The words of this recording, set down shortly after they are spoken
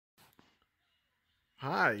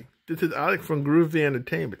Hi, this is Alex from Groovy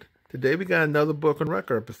Entertainment. Today we got another book and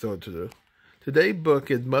record episode to do. Today's book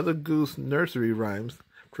is Mother Goose Nursery Rhymes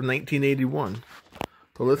from 1981.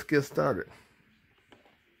 So let's get started.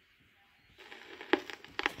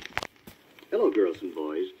 Hello, girls and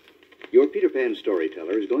boys. Your Peter Pan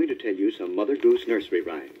storyteller is going to tell you some Mother Goose nursery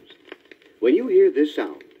rhymes. When you hear this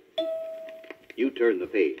sound, you turn the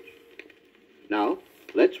page. Now,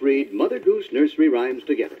 let's read Mother Goose nursery rhymes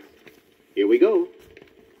together. Here we go.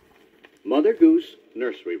 Mother Goose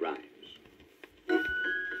nursery rhymes.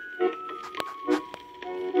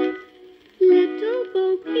 Little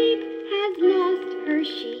Bo Peep has lost her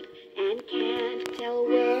sheep and can't tell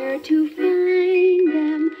where to find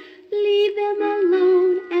them. Leave them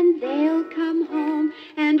alone and they'll come home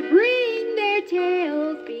and bring their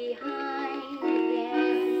tails behind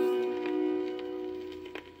them.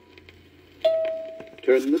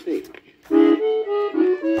 Turn the page.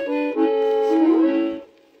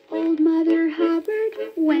 Old Mother Hubbard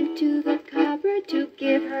went to the cupboard to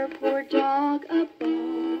give her poor dog a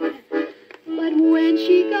bone. But when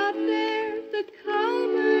she got there, the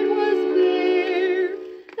cupboard was bare,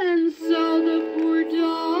 and so the poor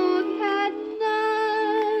dog had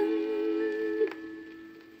none.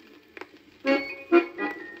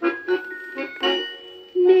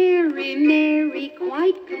 Mary, Mary,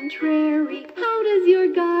 quite contrary, how does your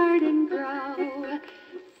garden grow?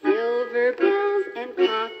 Silver bells and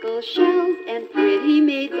cockle shells and pretty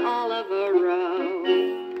maids all of a row.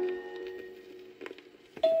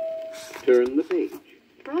 Turn the page.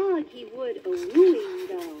 Frog he would a wooing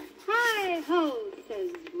go. Hi-ho,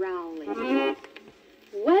 says Rowley.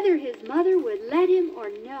 Whether his mother would let him or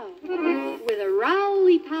no, with a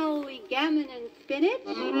rowly-powly gammon and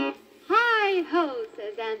spinach, hi-ho,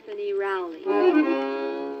 says Anthony Rowley.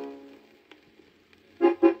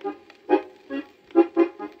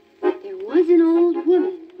 There was an old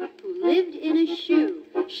woman who lived in a shoe.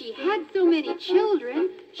 She had so many children,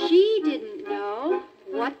 she didn't know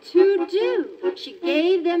what to do. She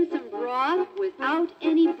gave them some broth without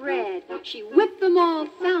any bread. She whipped them all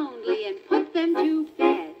soundly and put them to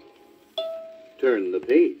bed. Turn the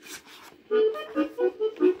page.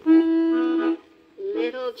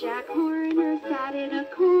 Little Jack Horner sat in a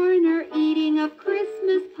corner eating a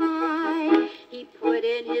Christmas pie. He put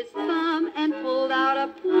in his thumb and pulled out a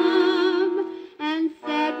plum and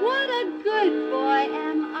said, "What a good boy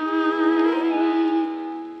am I."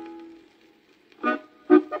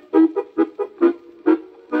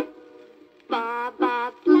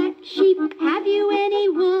 Baba, black sheep, have you any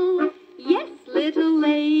wool? Yes, little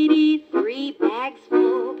lady, 3 bags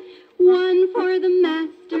full. 1 for the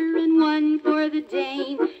master and 1 for the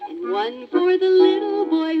dame, and 1 for the little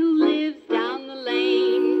boy who lives down the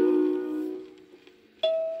lane.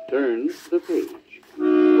 Turn the page.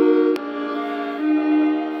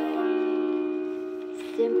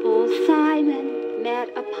 Simple Simon met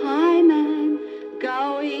a pieman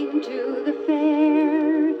going to the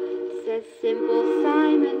fair. Says Simple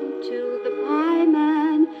Simon to the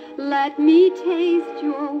pieman, "Let me taste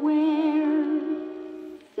your ware."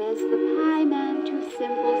 Says the pieman to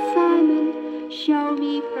Simple Simon, "Show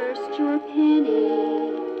me first your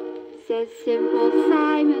penny." Says Simple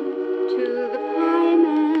Simon to the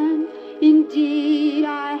pieman, "Indeed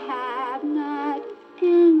I have not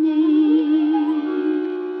any."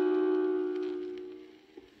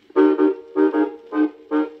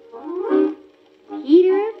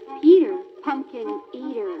 Peter, pumpkin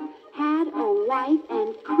eater, had a wife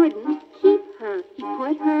and couldn't keep her. He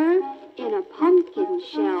put her in a pumpkin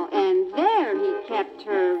shell, and there he kept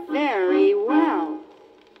her very well.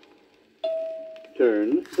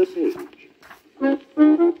 Turn the page.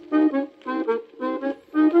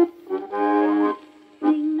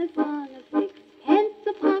 Sing the song of 6pence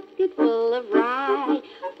a pocket full of rye,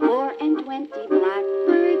 4 and 20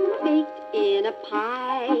 blackbirds baked in a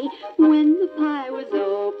pie. When the pie was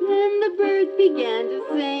open, the birds began to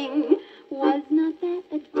sing. Was not that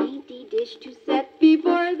a dainty dish to set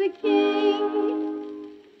before the king?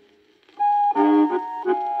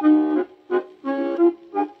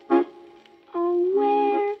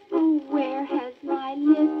 Oh, where has my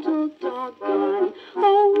little dog gone?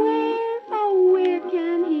 Oh, where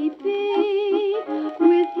can he be?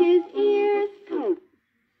 With his ears covered.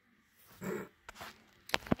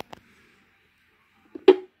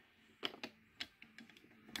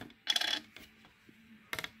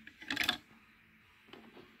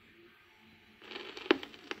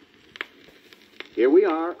 Here we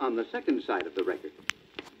are on the second side of the record.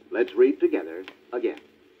 Let's read together again.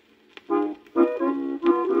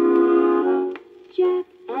 Jack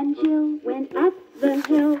and Jill went up the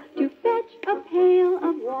hill to fetch a pail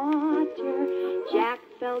of water. Jack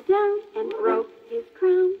fell down and broke his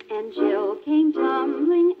crown, and Jill came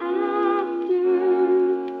tumbling after.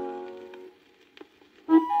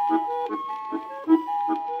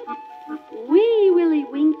 Wee Willie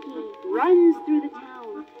Winky runs through the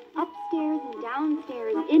town, upstairs and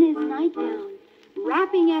downstairs in his nightgown,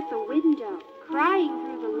 rapping at the window, crying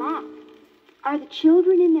through the lock. Are the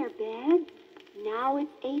children in their beds? Now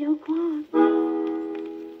it's 8 o'clock.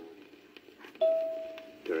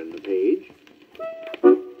 Turn the page.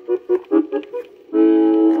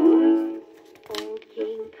 Old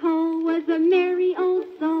King Cole was a merry old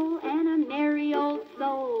soul, and a merry old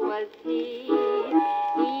soul was he.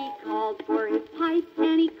 He called for his pipe,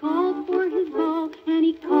 and he called for his bowl, and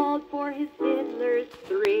he called for his fiddlers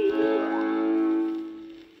 3.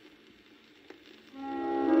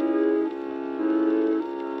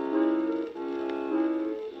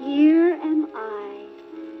 Here am I,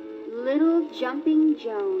 little jumping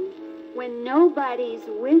Joan. When nobody's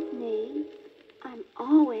with me, I'm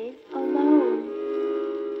always alone.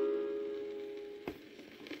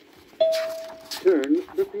 Turn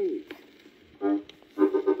the page.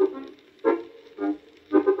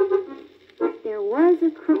 There was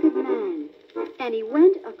a crooked man, and he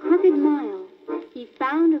went a crooked mile. He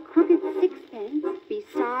found a crooked sixpence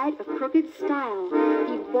beside a crooked stile.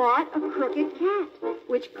 He bought a crooked cat,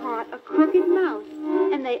 which caught a crooked mouse,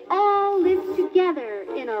 and they all lived together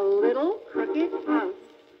in a little crooked house.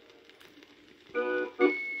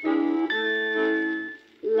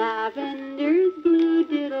 Lavender's blue,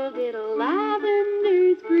 diddle diddle,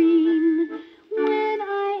 lavender's green. When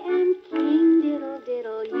I am king, diddle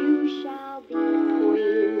diddle, you shall be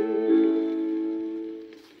queen.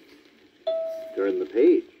 Turn the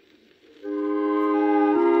page.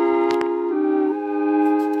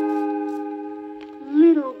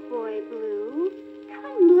 Little boy blue,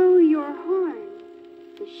 come blow your horn.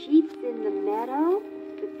 The sheep's in the meadow,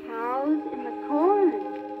 the cow's in the corn.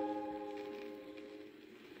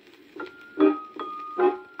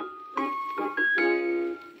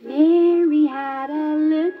 Mary had a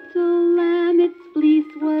little lamb, its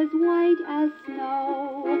fleece was white as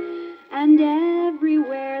snow, and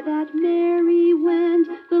everywhere that Mary went,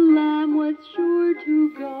 the lamb was sure to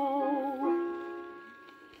go.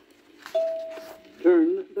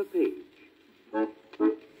 Turn the page.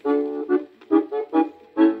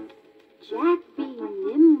 Jack be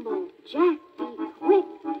nimble, Jack be quick,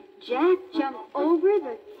 Jack jump over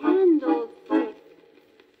the candlestick.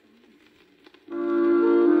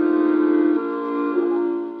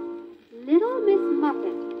 Little Miss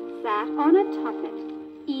Muffet sat on a tuffet,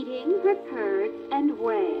 eating her curds and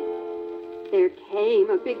whey. There came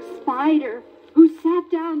a big spider, who sat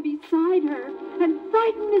down beside her and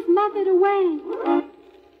frightened Miss Muffet away.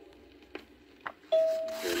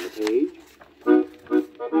 Turn the page.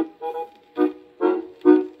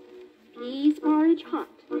 Peas porridge hot,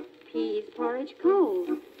 peas porridge cold,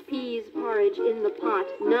 peas porridge in the pot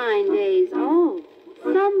 9 days old.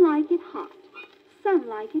 Some like it hot, some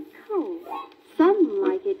like it cold, some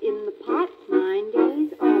like it in the pot 9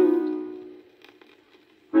 days old.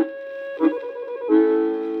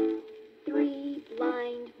 3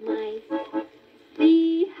 blind mice,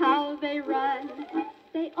 see how they run.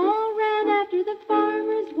 They all ran after the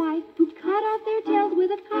farmer's wife, who cut off their tails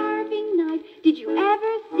with a carving knife. Did you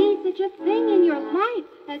ever see such a thing in your life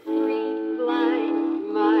as 3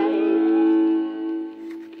 blind mice?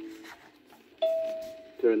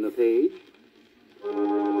 Turn the page.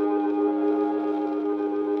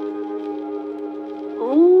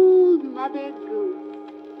 Old Mother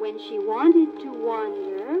Goose, when she wanted to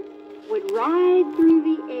wander, would ride through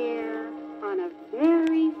the air on a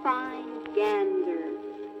very fine gander.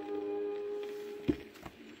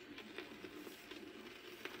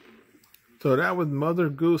 So that was Mother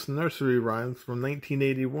Goose Nursery Rhymes from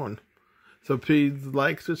 1981. So please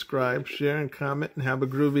like, subscribe, share, and comment, and have a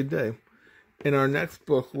groovy day. And our next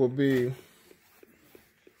book will be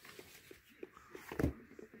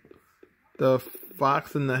The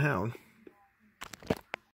Fox and the Hound.